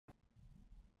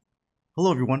Hello,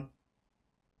 everyone.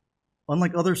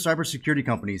 Unlike other cybersecurity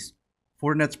companies,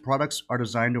 Fortinet's products are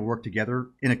designed to work together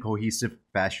in a cohesive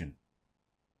fashion.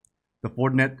 The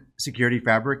Fortinet Security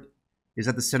Fabric is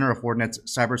at the center of Fortinet's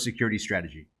cybersecurity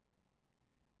strategy.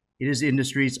 It is the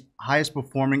industry's highest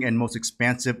performing and most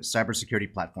expansive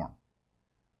cybersecurity platform,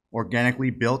 organically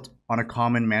built on a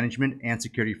common management and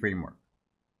security framework.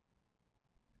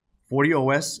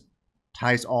 FortiOS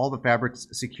ties all the Fabric's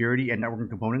security and networking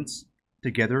components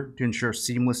together to ensure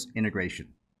seamless integration.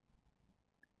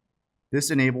 This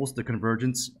enables the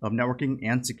convergence of networking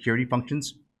and security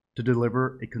functions to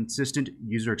deliver a consistent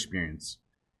user experience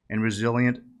and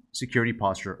resilient security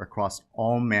posture across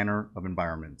all manner of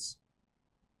environments.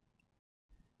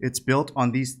 It's built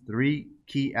on these three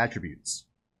key attributes: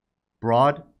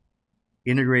 broad,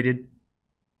 integrated,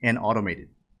 and automated.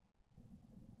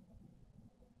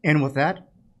 And with that,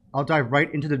 I'll dive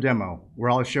right into the demo where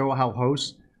I'll show how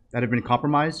hosts that have been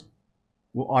compromised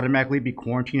will automatically be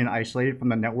quarantined and isolated from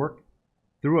the network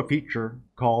through a feature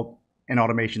called an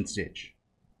automation stitch.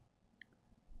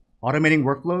 Automating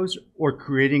workflows, or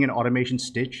creating an automation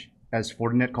stitch, as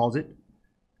Fortinet calls it,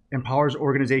 empowers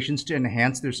organizations to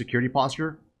enhance their security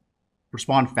posture,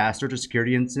 respond faster to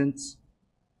security incidents,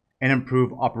 and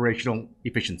improve operational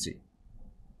efficiency.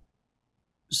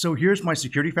 So here's my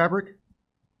security fabric.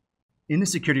 In the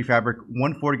security fabric,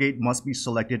 one FortiGate must be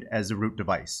selected as the root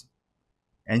device.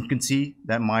 And you can see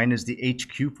that mine is the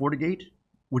HQ FortiGate,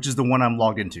 which is the one I'm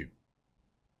logged into.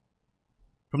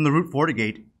 From the root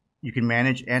FortiGate, you can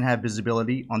manage and have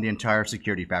visibility on the entire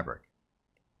security fabric.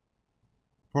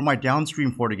 For my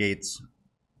downstream FortiGates,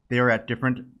 they are at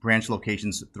different branch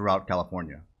locations throughout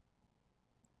California.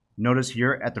 Notice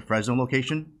here at the Fresno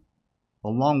location,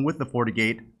 along with the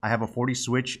FortiGate, I have a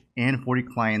FortiSwitch and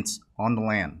FortiClients on the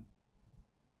LAN.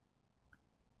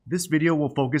 This video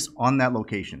will focus on that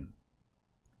location.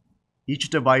 Each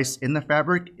device in the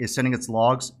fabric is sending its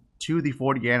logs to the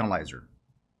FortiAnalyzer,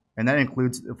 and that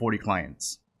includes the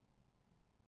FortiClients.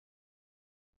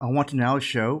 I want to now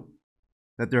show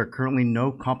that there are currently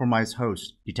no compromised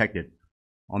hosts detected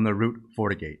on the root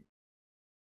FortiGate.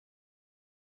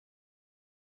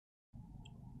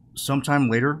 Sometime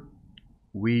later,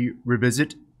 we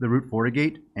revisit the root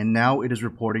FortiGate, and now it is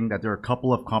reporting that there are a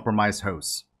couple of compromised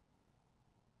hosts.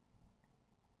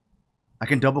 I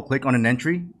can double click on an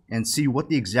entry and see what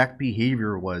the exact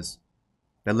behavior was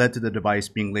that led to the device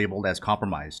being labeled as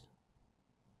compromised.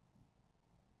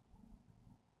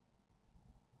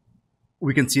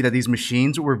 We can see that these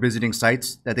machines were visiting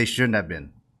sites that they shouldn't have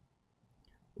been.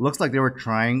 It looks like they were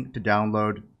trying to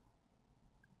download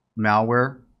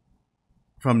malware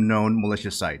from known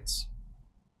malicious sites.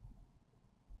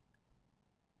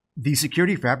 The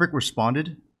security fabric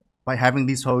responded by having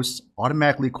these hosts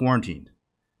automatically quarantined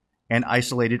and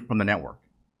isolated from the network.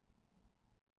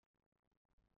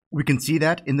 We can see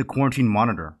that in the quarantine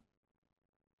monitor.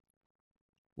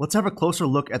 Let's have a closer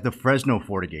look at the Fresno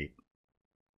FortiGate.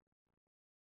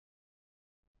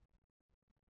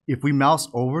 If we mouse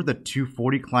over the two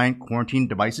FortiClient quarantine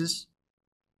devices,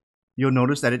 you'll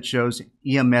notice that it shows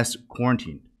EMS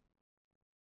quarantined.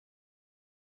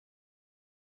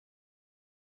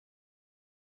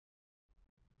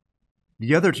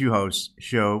 The other two hosts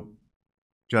show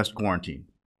just quarantine.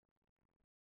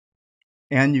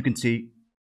 And you can see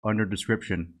under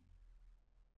description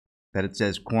that it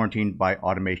says quarantined by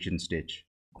automation stitch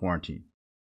quarantine.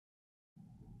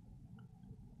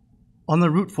 On the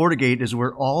root FortiGate is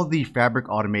where all the fabric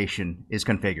automation is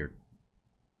configured.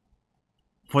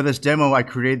 For this demo, I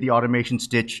created the automation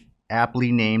stitch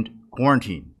aptly named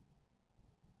quarantine.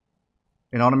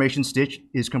 An automation stitch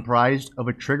is comprised of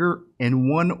a trigger and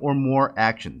one or more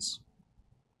actions.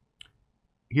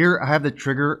 Here I have the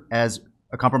trigger as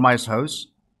a compromised host,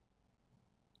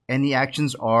 and the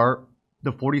actions are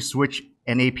the FortiSwitch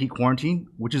NAP quarantine,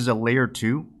 which is a layer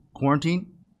 2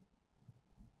 quarantine,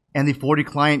 and the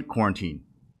FortiClient quarantine.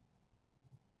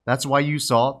 That's why you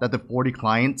saw that the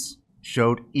FortiClients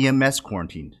showed EMS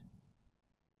quarantined.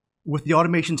 With the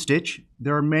automation stitch,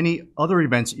 there are many other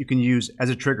events you can use as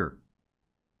a trigger.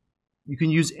 You can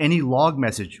use any log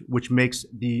message, which makes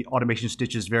the automation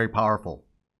stitches very powerful.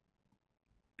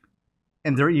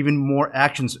 And there are even more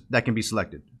actions that can be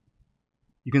selected.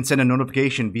 You can send a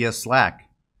notification via Slack,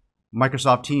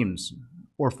 Microsoft Teams,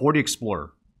 or FortiExplorer,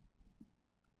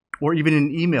 or even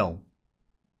an email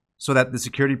so that the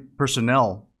security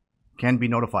personnel can be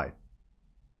notified.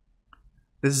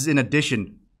 This is in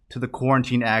addition to the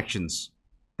quarantine actions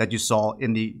that you saw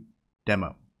in the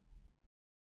demo.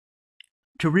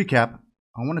 To recap,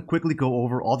 I want to quickly go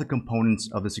over all the components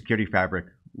of the security fabric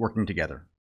working together.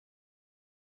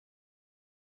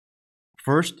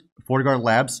 First, FortiGuard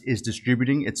Labs is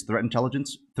distributing its threat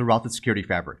intelligence throughout the security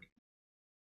fabric.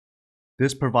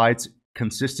 This provides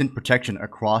consistent protection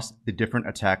across the different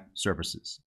attack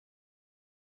surfaces.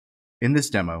 In this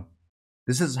demo,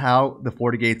 this is how the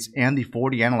FortiGates and the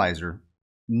FortiAnalyzer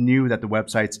knew that the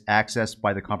websites accessed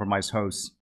by the compromised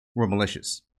hosts were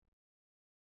malicious.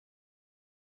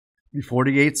 The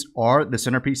FortiGates are the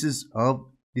centerpieces of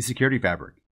the security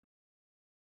fabric.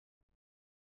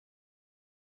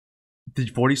 The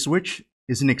FortiSwitch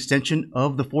is an extension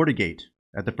of the FortiGate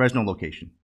at the Fresno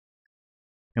location.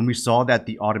 And we saw that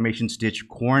the automation stitch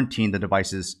quarantined the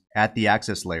devices at the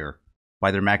access layer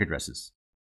by their MAC addresses.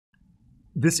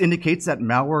 This indicates that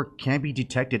malware can be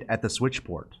detected at the switch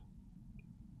port.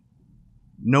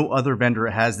 No other vendor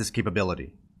has this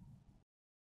capability.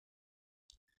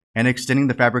 And extending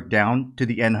the fabric down to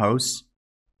the end hosts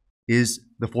is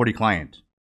the FortiClient.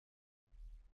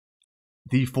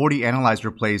 The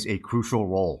FortiAnalyzer plays a crucial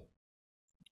role.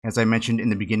 As I mentioned in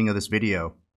the beginning of this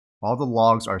video, all the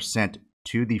logs are sent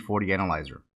to the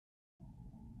FortiAnalyzer.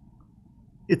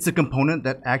 It's a component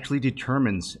that actually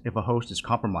determines if a host is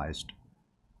compromised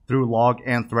through log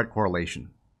and threat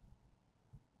correlation.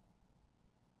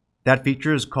 That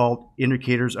feature is called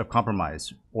Indicators of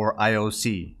Compromise, or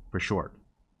IOC for short.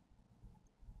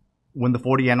 When the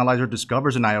FortiAnalyzer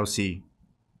discovers an IOC,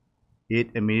 it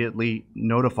immediately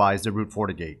notifies the root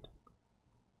FortiGate,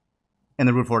 and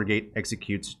the root FortiGate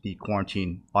executes the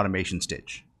quarantine automation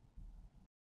stitch.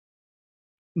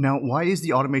 Now, why is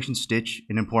the automation stitch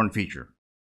an important feature?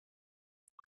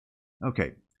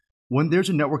 Okay, when there's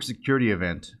a network security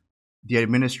event, the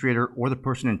administrator or the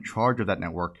person in charge of that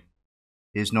network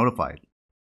is notified.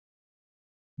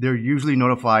 They're usually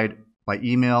notified by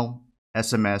email,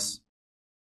 SMS,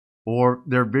 or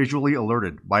they're visually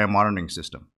alerted by a monitoring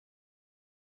system.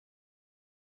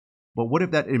 But what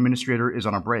if that administrator is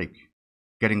on a break,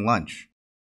 getting lunch,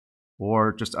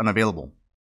 or just unavailable?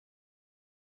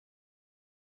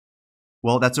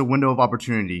 Well, that's a window of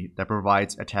opportunity that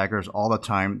provides attackers all the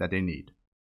time that they need.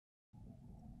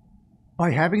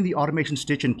 By having the automation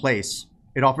stitch in place,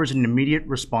 it offers an immediate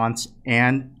response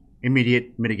and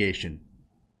immediate mitigation.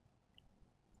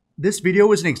 This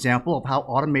video is an example of how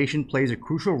automation plays a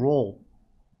crucial role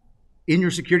in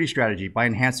your security strategy by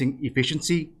enhancing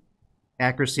efficiency,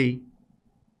 accuracy,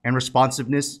 and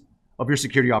responsiveness of your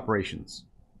security operations.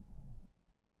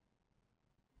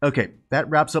 Okay, that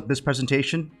wraps up this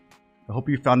presentation. I hope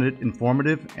you found it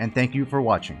informative, and thank you for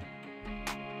watching.